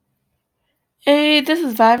Hey, this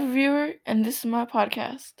is Vibe Reviewer, and this is my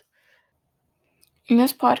podcast. In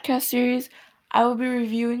this podcast series, I will be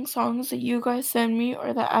reviewing songs that you guys send me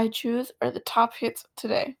or that I choose or the top hits of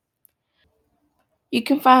today. You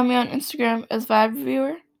can find me on Instagram as Vibe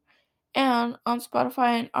Reviewer and on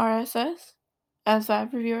Spotify and RSS as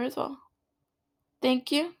Vibe Reviewer as well.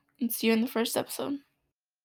 Thank you, and see you in the first episode.